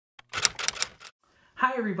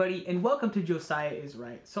Hi everybody, and welcome to Josiah is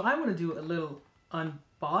Right. So I want to do a little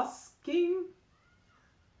unbosking.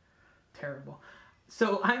 Terrible.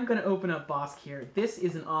 So I'm going to open up Bossk here. This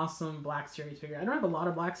is an awesome Black Series figure. I don't have a lot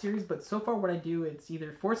of Black Series, but so far what I do, it's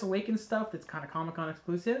either Force Awakens stuff that's kind of Comic-Con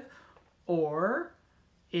exclusive, or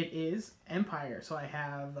it is Empire. So I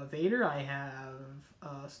have a Vader, I have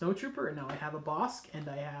a Snowtrooper, and now I have a Bossk, and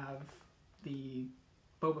I have the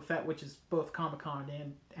Boba Fett, which is both Comic-Con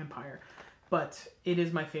and Empire. But it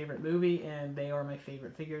is my favorite movie, and they are my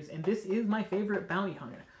favorite figures, and this is my favorite bounty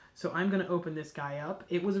hunter. So I'm going to open this guy up.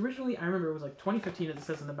 It was originally, I remember it was like 2015 as it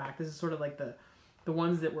says in the back. This is sort of like the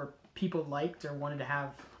ones that were people liked or wanted to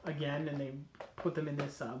have again, and they put them in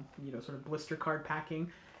this, sort of blister card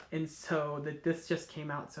packing. And so this just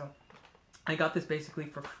came out. So I got this basically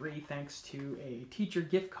for free thanks to a teacher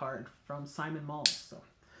gift card from Simon Malls. So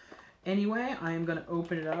anyway, I am going to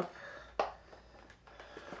open it up.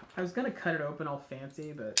 I was going to cut it open all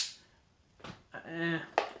fancy, but I'm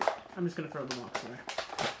just going to throw the box away.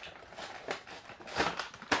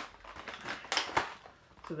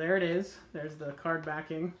 So there it is. There's the card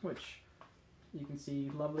backing, which you can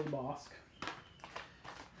see lovely Bossk.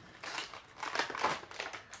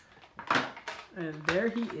 And there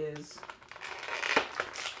he is.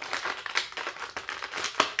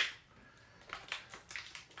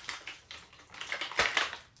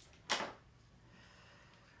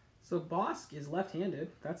 So Bossk is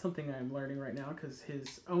left-handed. That's something I'm learning right now because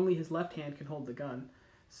only his left hand can hold the gun.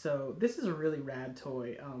 So this is a really rad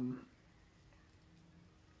toy.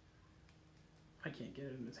 I can't get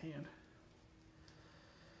it in his hand.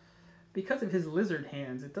 Because of his lizard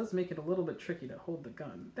hands, it does make it a little bit tricky to hold the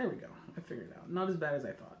gun. There we go. I figured it out. Not as bad as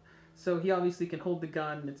I thought. So he obviously can hold the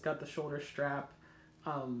gun. It's got the shoulder strap.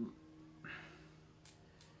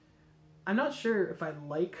 I'm not sure if I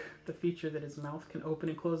like the feature that his mouth can open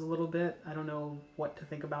and close a little bit. I don't know what to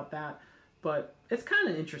think about that. But it's kind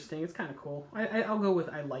of interesting. It's kind of cool. I'll go with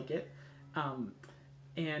I like it.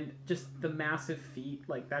 And just the massive feet.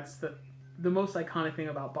 Like, that's the most iconic thing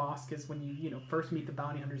about Bossk is when you first meet the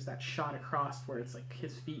bounty hunters, that shot across where it's like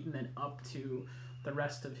his feet and then up to the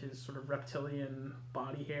rest of his sort of reptilian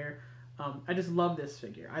body hair. I just love this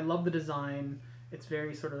figure. I love the design. It's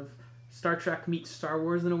very sort of Star Trek meets Star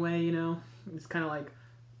Wars in a way, It's kind of like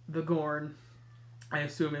the Gorn, I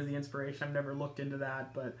assume, is the inspiration. I've never looked into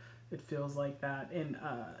that, but it feels like that. And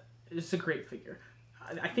it's a great figure.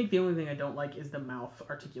 I think the only thing I don't like is the mouth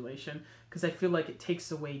articulation, because I feel like it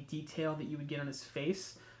takes away detail that you would get on his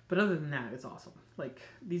face. But other than that, it's awesome. Like,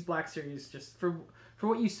 these Black Series, just for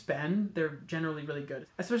what you spend, they're generally really good.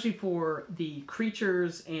 Especially for the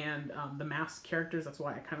creatures and the masked characters. That's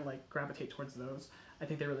why I kind of like gravitate towards those. I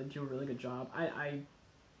think they really do a really good job. I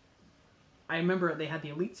remember they had the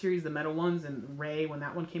Elite Series, the metal ones, and Rey, when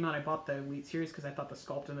that one came out, I bought the Elite Series because I thought the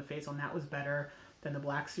sculpt in the face on that was better than the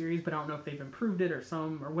Black Series, but I don't know if they've improved it or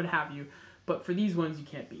what have you. But for these ones, you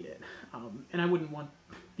can't beat it. And I wouldn't want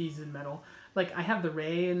these in metal. Like, I have the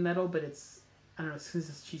Rey in metal, but it's, I don't know,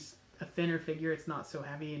 since she's a thinner figure, it's not so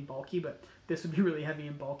heavy and bulky, but this would be really heavy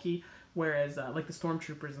and bulky. Whereas, like the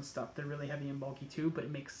Stormtroopers and stuff, they're really heavy and bulky too, but it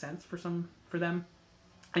makes sense for them.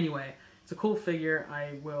 Anyway, it's a cool figure.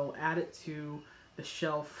 I will add it to the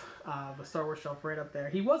shelf, the Star Wars shelf right up there.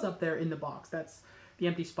 He was up there in the box. That's the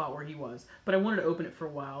empty spot where he was. But I wanted to open it for a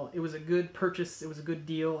while. It was a good purchase. It was a good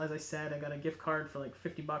deal. As I said, I got a gift card for like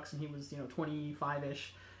 50 bucks, and he was,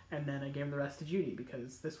 25-ish. And then I gave him the rest to Judy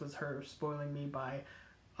because this was her spoiling me by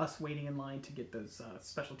us waiting in line to get those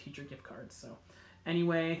special teacher gift cards. So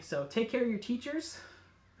anyway, so take care of your teachers,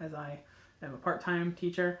 as I am a part-time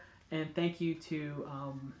teacher. And thank you to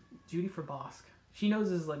Judy for Bossk. She knows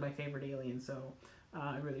this is like my favorite alien, so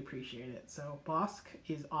I really appreciate it. So Bossk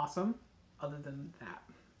is awesome, other than that.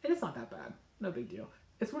 And it's not that bad. No big deal.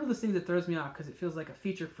 It's one of those things that throws me off because it feels like a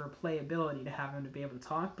feature for playability to have him to be able to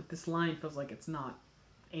talk, but this line feels like it's not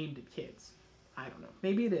aimed at kids. I don't know.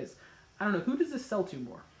 Maybe it is. I don't know. Who does this sell to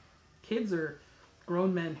more? Kids or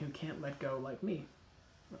grown men who can't let go like me?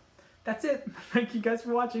 That's it. Thank you guys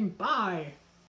for watching. Bye!